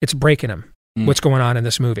 It's breaking them. What's going on in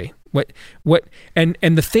this movie? And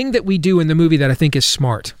the thing that we do in the movie that I think is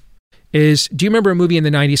smart is, do you remember a movie in the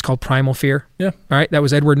 90s called Primal Fear? Yeah. All right. That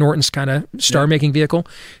was Edward Norton's kind of star-making vehicle.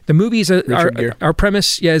 The movie is our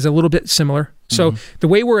premise, is a little bit similar. So the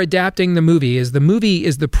way we're adapting the movie is the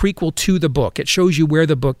prequel to the book. It shows you where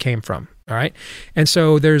the book came from. All right. And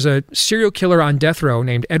so there's a serial killer on death row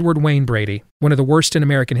named Edward Wayne Brady, one of the worst in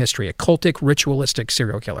American history, a cultic, ritualistic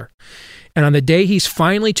serial killer. And on the day he's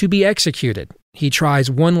finally to be executed, he tries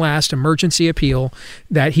one last emergency appeal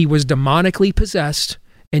that he was demonically possessed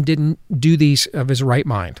and didn't do these of his right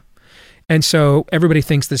mind. And so everybody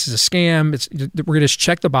thinks this is a scam. We're going to just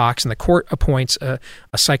check the box, and the court appoints a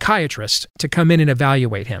psychiatrist to come in and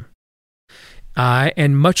evaluate him.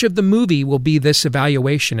 And much of the movie will be this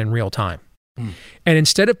evaluation in real time. And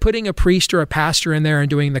instead of putting a priest or a pastor in there and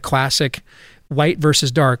doing the classic light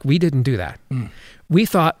versus dark, we didn't do that. We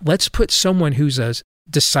thought, let's put someone who's a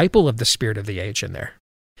disciple of the spirit of the age in there.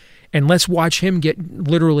 And let's watch him get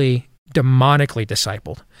literally demonically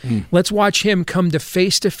discipled. Let's watch him come to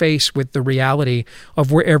face with the reality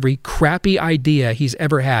of where every crappy idea he's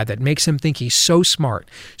ever had that makes him think he's so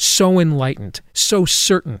smart, so enlightened, so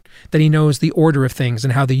certain that he knows the order of things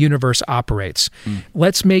and how the universe operates.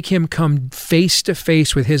 Let's make him come face to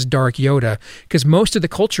face with his dark Yoda, because most of the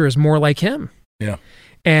culture is more like him. Yeah.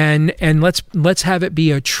 And let's have it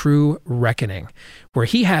be a true reckoning where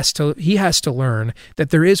he has to learn that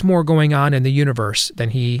there is more going on in the universe than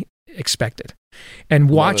he expected. And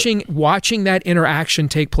watching that interaction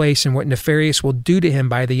take place and what Nefarious will do to him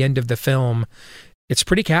by the end of the film, it's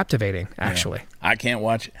pretty captivating, actually. Yeah. I can't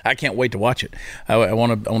wait to watch it. I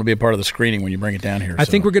want to be a part of the screening when you bring it down here. I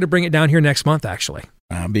think we're going to bring it down here next month, actually.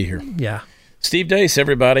 I'll be here. Yeah. Steve Deace,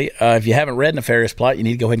 everybody. If you haven't read Nefarious Plot, you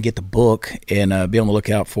need to go ahead and get the book and be on the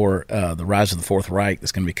lookout for The Rise of the Fourth Reich.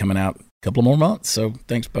 That's going to be coming out a couple of more months. So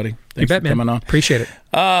thanks, buddy. Thanks for coming on. Appreciate it.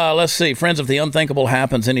 Let's see. Friends, if the unthinkable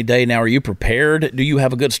happens any day now, are you prepared? Do you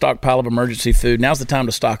have a good stockpile of emergency food? Now's the time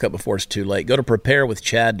to stock up before it's too late. Go to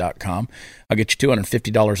preparewithchad.com. I'll get you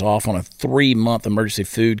 $250 off on a 3-month emergency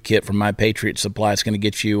food kit from My Patriot Supply. It's going to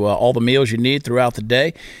get you all the meals you need throughout the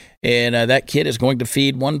day. And that kit is going to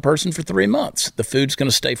feed one person for 3 months. The food's going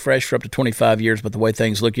to stay fresh for up to 25 years, but the way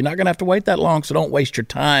things look, you're not going to have to wait that long, so don't waste your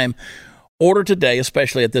time. Order today,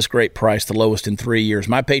 especially at this great price, the lowest in 3 years.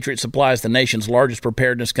 My Patriot Supply is the nation's largest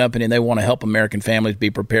preparedness company, and they want to help American families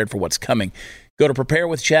be prepared for what's coming. Go to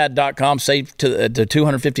preparewithchad.com, save to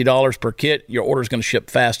 $250 per kit. Your order is going to ship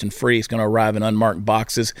fast and free. It's going to arrive in unmarked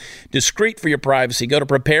boxes. Discreet for your privacy. Go to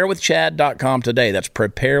preparewithchad.com today. That's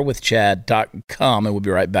preparewithchad.com, and we'll be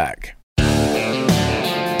right back.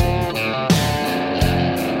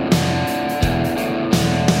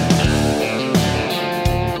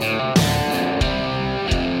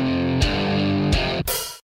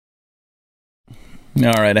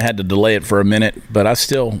 All right, I had to delay it for a minute, but I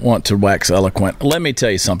still want to wax eloquent. Let me tell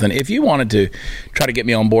you something. If you wanted to try to get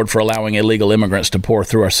me on board for allowing illegal immigrants to pour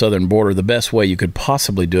through our southern border, the best way you could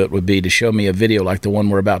possibly do it would be to show me a video like the one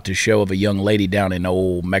we're about to show of a young lady down in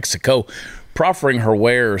old Mexico proffering her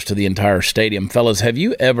wares to the entire stadium. Fellas, have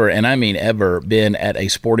you ever, and I mean ever, been at a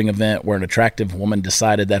sporting event where an attractive woman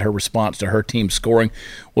decided that her response to her team's scoring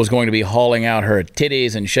was going to be hauling out her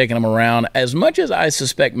titties and shaking them around? As much as I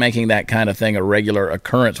suspect making that kind of thing a regular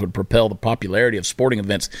occurrence would propel the popularity of sporting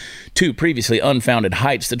events to previously unfounded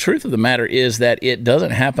heights, the truth of the matter is that it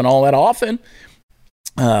doesn't happen all that often.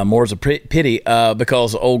 More as a pity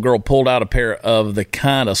because the old girl pulled out a pair of the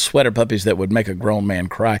kind of sweater puppies that would make a grown man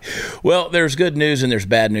cry. Well, there's good news and there's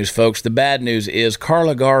bad news, folks. The bad news is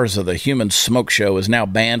Carla Garza, the human smoke show, is now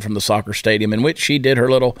banned from the soccer stadium in which she did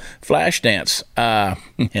her little flash dance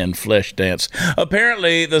and flesh dance.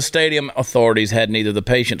 Apparently, the stadium authorities had neither the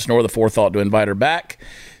patience nor the forethought to invite her back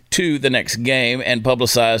to the next game and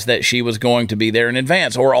publicized that she was going to be there in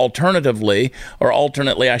advance. Or alternately,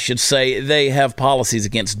 I should say, they have policies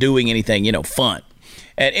against doing anything, fun.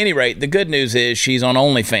 At any rate, the good news is she's on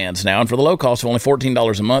OnlyFans now, and for the low cost of only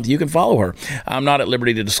 $14 a month, you can follow her. I'm not at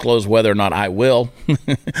liberty to disclose whether or not I will,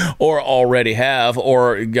 or already have,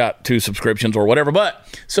 or got 2 subscriptions or whatever, but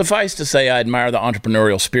suffice to say, I admire the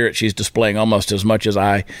entrepreneurial spirit she's displaying almost as much as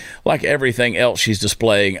I like everything else she's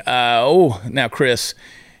displaying. Now, Kris,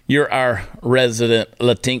 you're our resident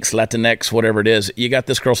Latinx, whatever it is. You got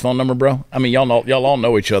this girl's phone number, bro? I mean, y'all all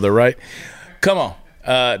know each other, right? Come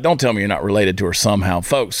on. Don't tell me you're not related to her somehow.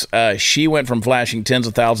 Folks, she went from flashing tens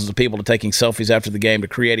of thousands of people to taking selfies after the game to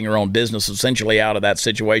creating her own business essentially out of that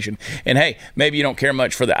situation. And hey, maybe you don't care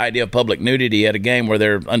much for the idea of public nudity at a game where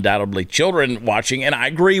there are undoubtedly children watching, and I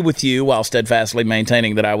agree with you while steadfastly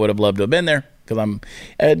maintaining that I would have loved to have been there. Because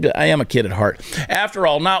I am a kid at heart. After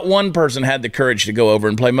all, not one person had the courage to go over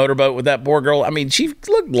and play motorboat with that poor girl. I mean, she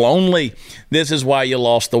looked lonely. This is why you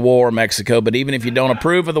lost the war, Mexico. But even if you don't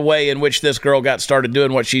approve of the way in which this girl got started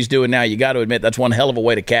doing what she's doing now, you got to admit that's one hell of a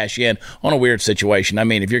way to cash in on a weird situation. I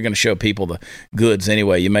mean, if you're going to show people the goods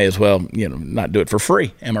anyway, you may as well, not do it for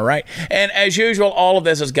free. Am I right? And as usual, all of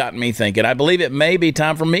this has gotten me thinking. I believe it may be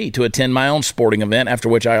time for me to attend my own sporting event, after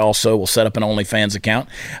which I also will set up an OnlyFans account.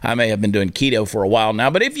 I may have been doing keto for a while now,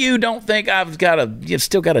 but if you don't think you've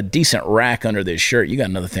still got a decent rack under this shirt, you got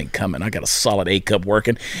another thing coming. I got a solid A-cup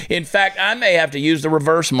working. In fact, I may have to use the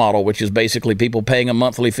reverse model, which is basically people paying a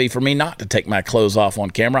monthly fee for me not to take my clothes off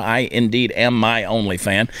on camera. I indeed am my only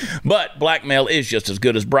fan, but blackmail is just as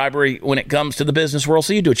good as bribery when it comes to the business world,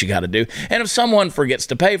 so you do what you got to do. And if someone forgets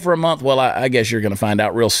to pay for a month, well, I guess you're going to find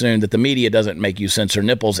out real soon that the media doesn't make you censor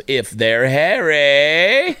nipples if they're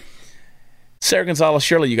hairy. Sara Gonzales,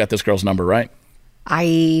 surely you got this girl's number, right?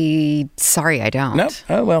 Sorry, I don't. Nope.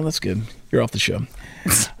 Oh, well, that's good. You're off the show.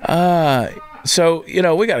 So,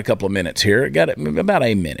 we got a couple of minutes here. Got about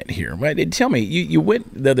a minute here. Right? Tell me, you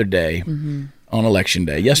went the other day on Election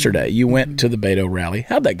Day, yesterday. You went to the Beto rally.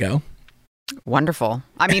 How'd that go? Wonderful.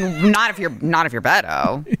 I mean, not if you're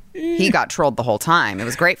Beto. He got trolled the whole time. It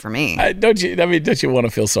was great for me. Don't you want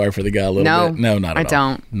to feel sorry for the guy a little bit? No, not at all. I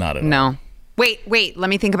don't. Not at all. No. Wait. Let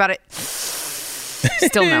me think about it.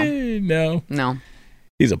 Still no. No.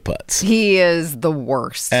 He's a putz. He is the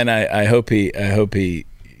worst. And I hope he, he's a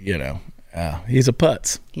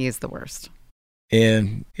putz. He is the worst.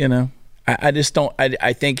 And, I just don't,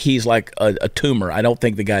 I think he's like a tumor. I don't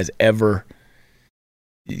think the guy's ever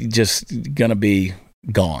just going to be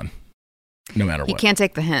gone, no matter what. He can't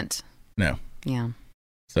take the hint. No. Yeah.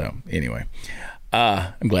 So, anyway,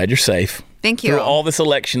 I'm glad you're safe. Thank you. Through all this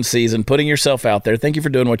election season, putting yourself out there. Thank you for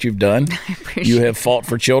doing what you've done. I appreciate You have fought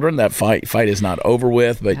for children. That fight is not over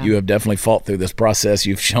with, but you have definitely fought through this process.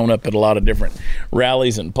 You've shown up at a lot of different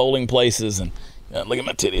rallies and polling places. And look at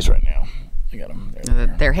my titties right now. I got them.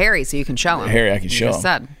 They're hairy, so you can show them. They're hairy, I can show them.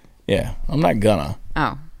 Said. Yeah, I'm not gonna.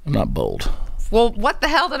 Oh. I'm not bold. Well, what the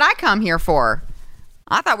hell did I come here for?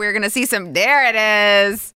 I thought we were going to see some. There it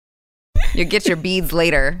is. You'll get your beads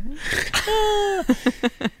later.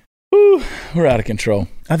 Ooh, we're out of control.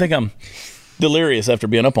 I think I'm delirious after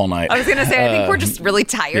being up all night. I was going to say, I think we're just really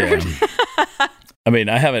tired. Yeah. I mean,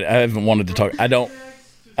 I haven't wanted to talk. I don't.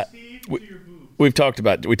 We talked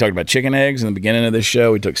about chicken eggs in the beginning of this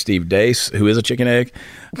show. We took Steve Deace, who is a chicken egg.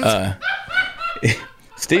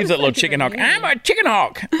 Steve's that little chicken hawk. I'm a chicken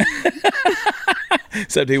hawk.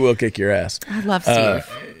 Except he will kick your ass. I love Steve.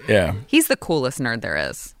 Yeah. He's the coolest nerd there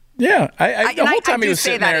is. Yeah. The whole time he was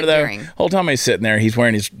sitting there, though. Whole time he's sitting there, he's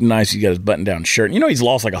wearing his nice, he's got his button-down shirt. He's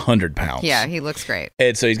lost like 100 pounds. Yeah, he looks great.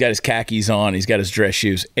 And so he's got his khakis on, he's got his dress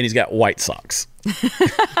shoes, and he's got white socks.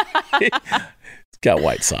 Got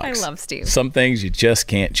white socks. I love Steve. Some things you just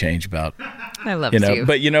can't change about. I love Steve.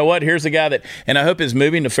 But you know what? Here's a guy that, and I hope his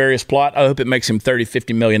movie, Nefarious Plot, I hope it makes him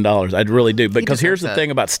 $30-50 million. I really do. Because here's the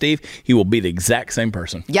thing about Steve. He will be the exact same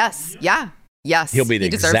person. Yes. Yeah. Yes. He'll be the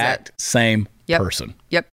exact same person.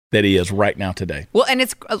 Yep. That he is right now today. Well, and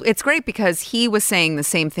it's great because he was saying the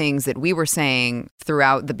same things that we were saying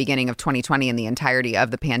throughout the beginning of 2020 and the entirety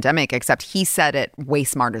of the pandemic, except he said it way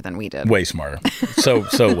smarter than we did. Way smarter. So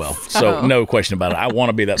well. So no question about it. I want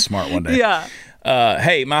to be that smart one day. Yeah.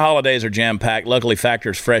 Hey, my holidays are jam-packed. Luckily,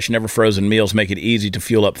 Factor's fresh, never frozen meals make it easy to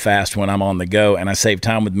fuel up fast when I'm on the go, and I save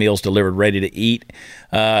time with meals delivered ready to eat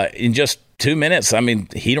in just 2 minutes. I mean,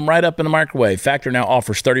 heat them right up in the microwave. Factor now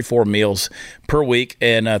offers 34 meals per week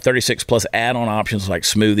and 36 plus add-on options like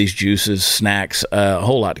smoothies, juices, snacks, a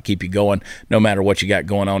whole lot to keep you going no matter what you got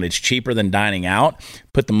going on. It's cheaper than dining out.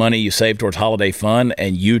 Put the money you save towards holiday fun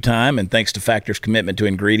and you time. And thanks to Factor's commitment to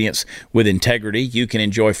ingredients with integrity, you can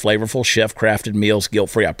enjoy flavorful, chef-crafted meals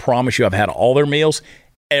guilt-free. I promise you, I've had all their meals.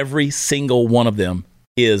 Every single one of them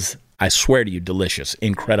is, I swear to you, delicious,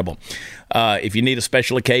 incredible. If you need a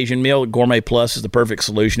special occasion meal, Gourmet Plus is the perfect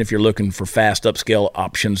solution if you're looking for fast upscale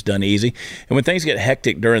options done easy. And when things get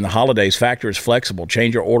hectic during the holidays, Factor is flexible.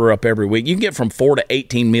 Change your order up every week. You can get from 4 to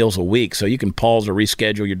 18 meals a week, so you can pause or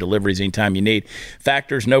reschedule your deliveries anytime you need.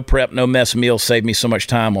 Factor's no prep, no mess meals save me so much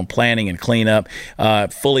time on planning and cleanup.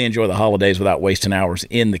 Fully enjoy the holidays without wasting hours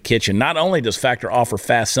in the kitchen. Not only does Factor offer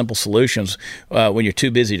fast, simple solutions when you're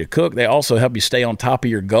too busy to cook, they also help you stay on top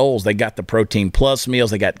of your goals. They got the Protein Plus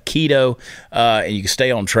meals. They got keto. And you can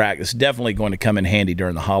stay on track. It's definitely going to come in handy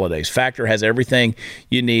during the holidays. Factor has everything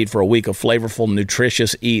you need for a week of flavorful,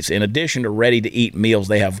 nutritious eats. In addition to ready-to-eat meals,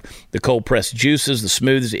 they have the cold-pressed juices, the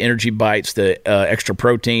smoothies, the energy bites, the extra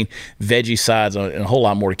protein, veggie sides, and a whole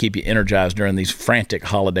lot more to keep you energized during these frantic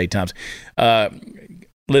holiday times.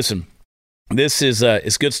 Listen. This is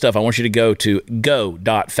it's good stuff. I want you to go to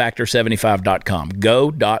go.factor75.com.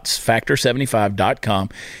 Go.factor75.com.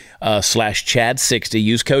 /Chad60.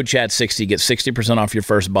 Use code Chad60. Get 60% off your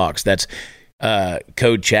first box. That's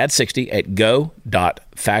code Chad60 at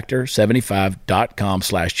go.factor75.com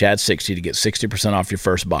 /Chad60 to get 60% off your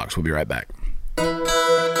first box. We'll be right back.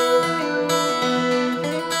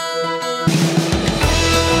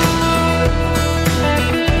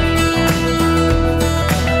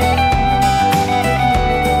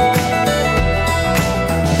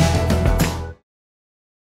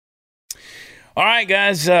 All right,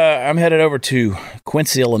 guys, I'm headed over to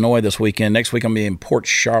Quincy, Illinois this weekend. Next week, I'm going to be in Port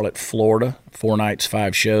Charlotte, Florida. 4 nights,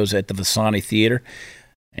 5 shows at the Visani Theater.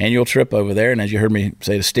 Annual trip over there. And as you heard me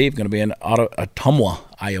say to Steve, going to be in Ottumwa,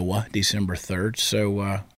 Iowa, December 3rd.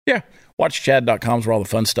 So, watch Chad.com is where all the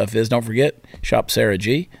fun stuff is. Don't forget, shop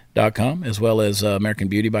SaraG.com as well as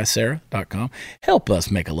AmericanBeautyBySara.com. Help us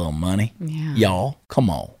make a little money. Yeah. Y'all, come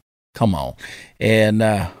on. And,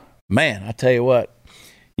 man, I tell you what.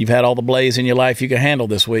 You've had all the Blaze in your life you can handle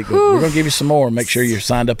this week. But we're going to give you some more. Make sure you're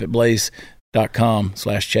signed up at blaze.com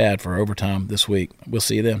 /Chad for overtime this week. We'll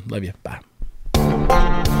see you then. Love you. Bye.